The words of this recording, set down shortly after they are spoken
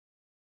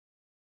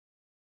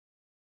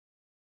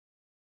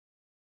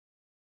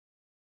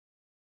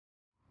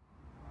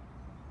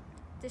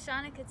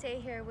DeShawna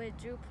Caté here with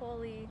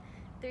Pulley,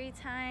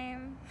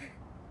 3-time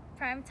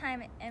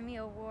Primetime Emmy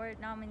Award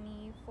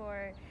nominee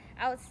for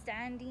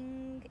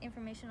Outstanding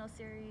Informational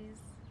Series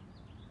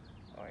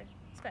or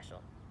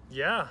Special.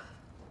 Yeah,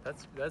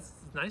 that's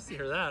nice to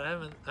hear that.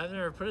 I've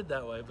never put it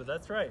that way, but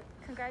that's right.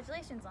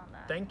 Congratulations on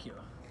that. Thank you.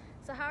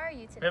 So how are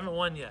you today? We haven't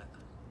won yet.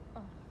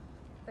 Oh,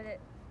 but we're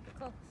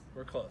close.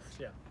 We're close,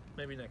 yeah.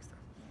 Maybe next time.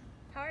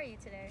 How are you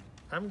today?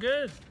 I'm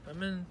good.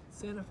 I'm in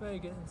Santa Fe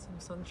getting some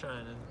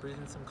sunshine and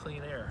breathing some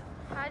clean air.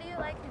 How do you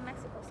like New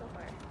Mexico so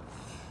far?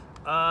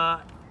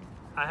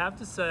 I have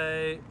to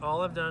say,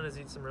 all I've done is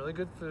eat some really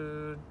good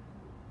food,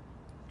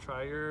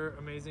 try your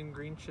amazing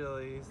green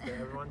chilies that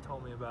everyone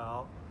told me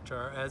about, which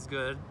are as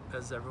good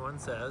as everyone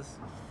says.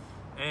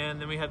 And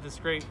then we had this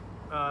great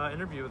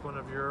interview with one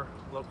of your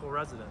local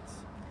residents.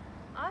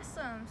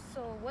 Awesome.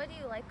 So what do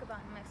you like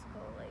about New Mexico?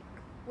 Like,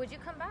 would you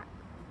come back?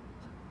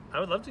 I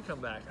would love to come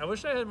back. I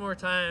wish I had more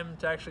time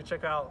to actually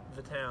check out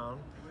the town.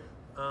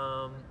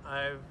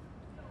 I've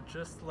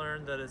just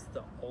learned that it's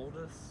the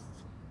oldest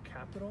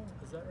capital.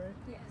 Is that right?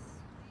 Yes.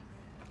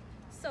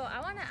 So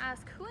I want to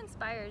ask, who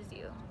inspires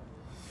you?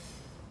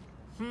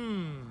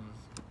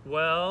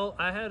 Well,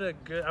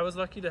 I was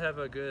lucky to have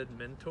a good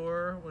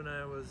mentor when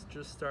I was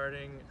just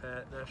starting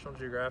at National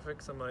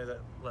Geographic, somebody that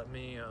let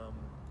me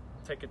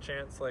take a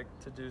chance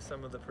to do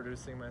some of the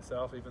producing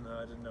myself, even though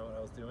I didn't know what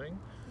I was doing.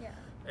 Yeah.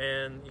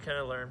 And you kind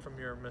of learn from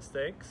your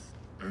mistakes.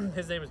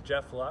 His name is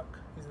Jeff Luck.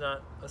 He's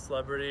not a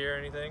celebrity or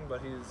anything, but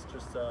he's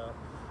just a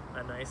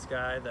nice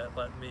guy that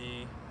let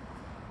me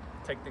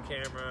take the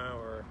camera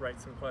or write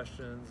some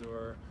questions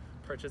or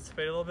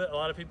participate a little bit. A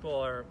lot of people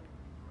are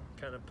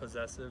kind of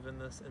possessive in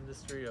this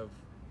industry of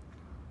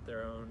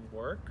their own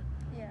work.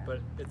 Yeah.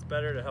 But it's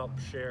better to help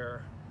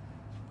share,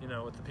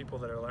 with the people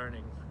that are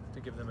learning, to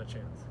give them a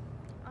chance.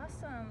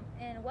 Awesome.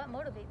 And what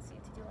motivates you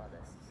to do all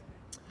this?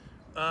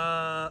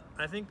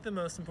 I think the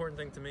most important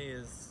thing to me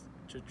is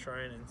to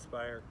try and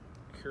inspire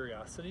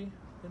curiosity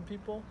in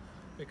people,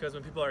 because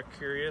when people are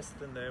curious,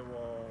 then they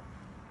will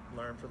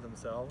learn for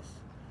themselves.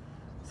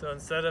 So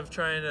instead of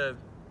trying to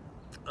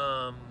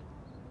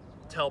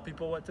tell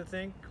people what to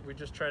think, we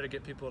just try to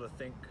get people to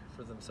think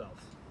for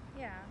themselves.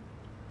 Yeah.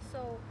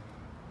 So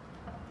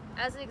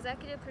as an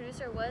executive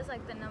producer, what is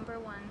the number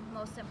one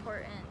most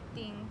important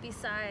thing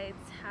besides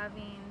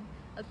having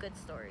a good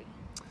story?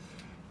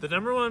 The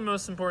number one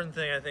most important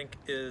thing, I think,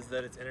 is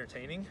that it's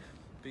entertaining,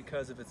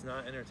 because if it's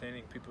not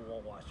entertaining, people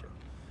won't watch it.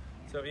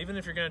 So even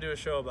if you're going to do a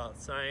show about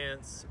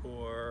science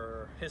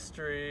or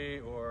history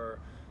or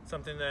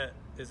something that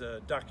is a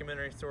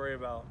documentary story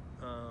about,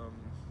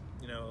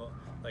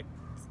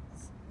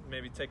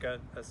 maybe take a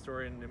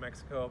story in New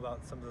Mexico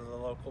about some of the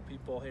local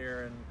people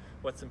here and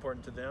what's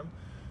important to them,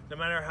 no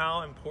matter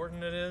how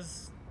important it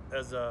is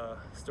as a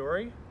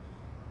story,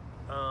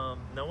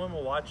 no one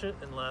will watch it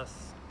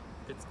unless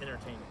it's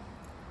entertaining.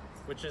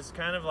 Which is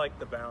kind of like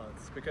the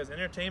balance, because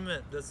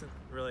entertainment doesn't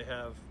really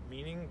have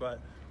meaning, but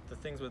the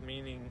things with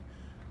meaning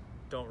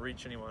don't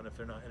reach anyone if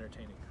they're not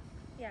entertaining.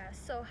 Yeah,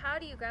 so how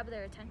do you grab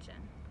their attention?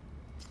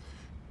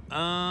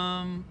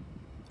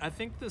 I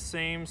think the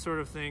same sort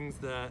of things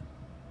that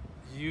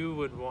you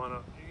would want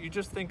to, you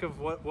just think of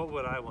what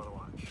would I want to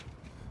watch?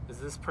 Is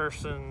this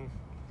person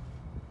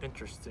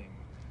interesting?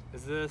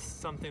 Is this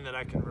something that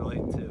I can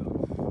relate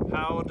to?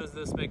 How does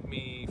this make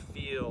me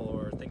feel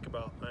or think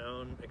about my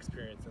own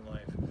experience in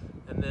life?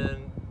 And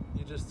then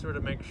you just sort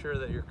of make sure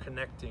that you're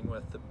connecting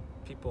with the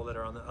people that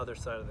are on the other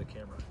side of the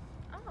camera.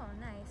 Oh,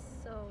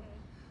 nice. So,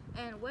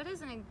 and what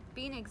does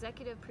being an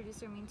executive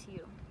producer mean to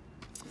you?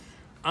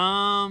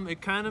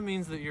 It kind of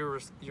means that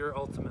you're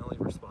ultimately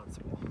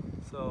responsible.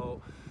 So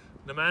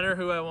no matter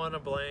who I want to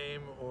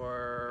blame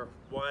or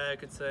why I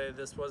could say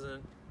this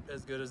wasn't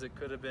as good as it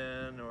could have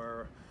been,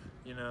 or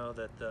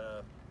that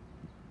the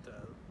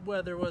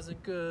weather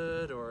wasn't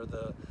good, or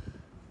the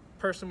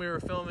person we were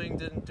filming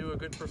didn't do a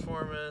good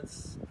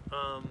performance,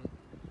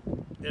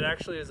 it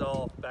actually is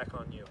all back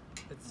on you.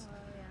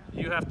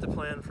 You have to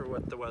plan for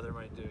what the weather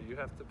might do. You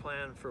have to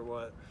plan for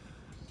what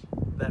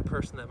that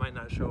person that might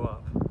not show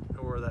up,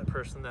 or that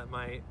person that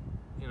might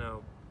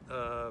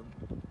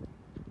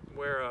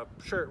wear a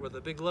shirt with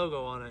a big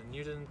logo on it and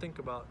you didn't think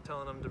about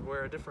telling them to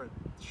wear a different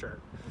shirt.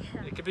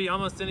 Yeah. It could be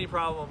almost any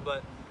problem,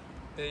 but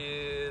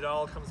it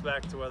all comes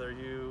back to whether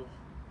you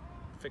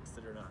fixed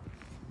it or not.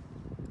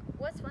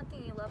 What's one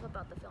thing you love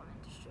about the film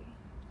industry?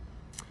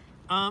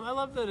 I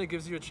love that it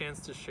gives you a chance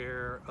to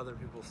share other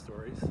people's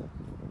stories.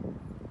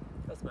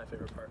 That's my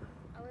favorite part.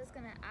 I was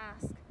going to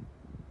ask,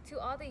 to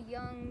all the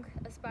young,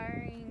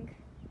 aspiring,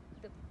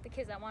 the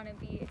kids that want to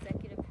be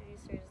executive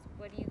producers,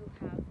 what do you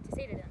have to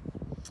say to them?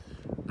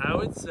 I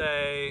would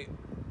say,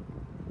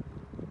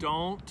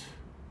 don't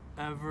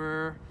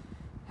ever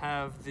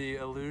have the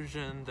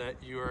illusion that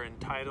you are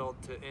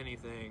entitled to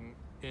anything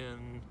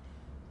in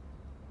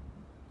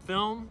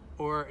film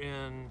or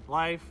in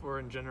life or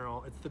in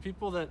general. It's the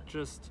people that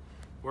just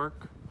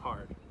work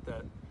hard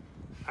that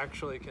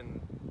actually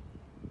can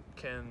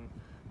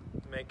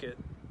make it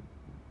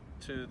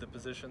to the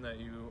position that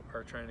you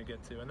are trying to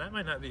get to. And that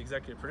might not be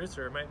executive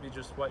producer, it might be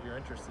just what you're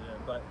interested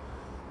in. But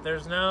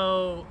there's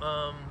no,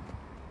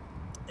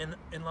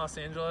 in Los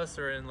Angeles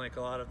or in like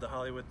a lot of the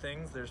Hollywood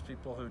things, there's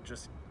people who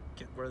just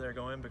get where they're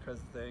going because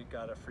they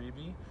got a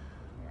freebie.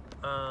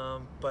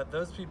 But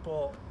those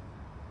people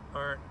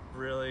aren't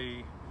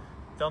really,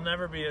 they'll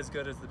never be as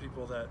good as the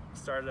people that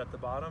started at the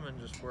bottom and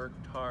just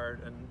worked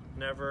hard and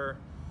never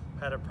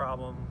had a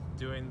problem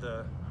doing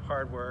the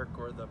hard work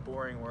or the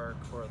boring work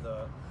or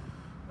the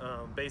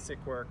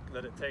basic work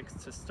that it takes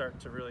to start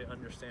to really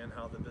understand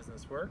how the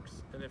business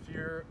works. And if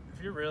you're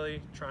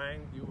really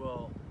trying, you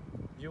will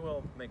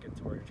make it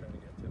to where you're trying to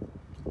get to.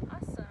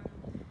 Awesome.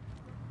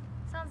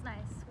 Sounds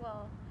nice.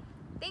 Well,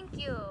 thank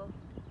you.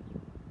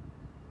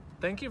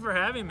 Thank you for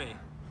having me.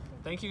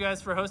 Thank you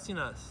guys for hosting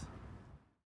us.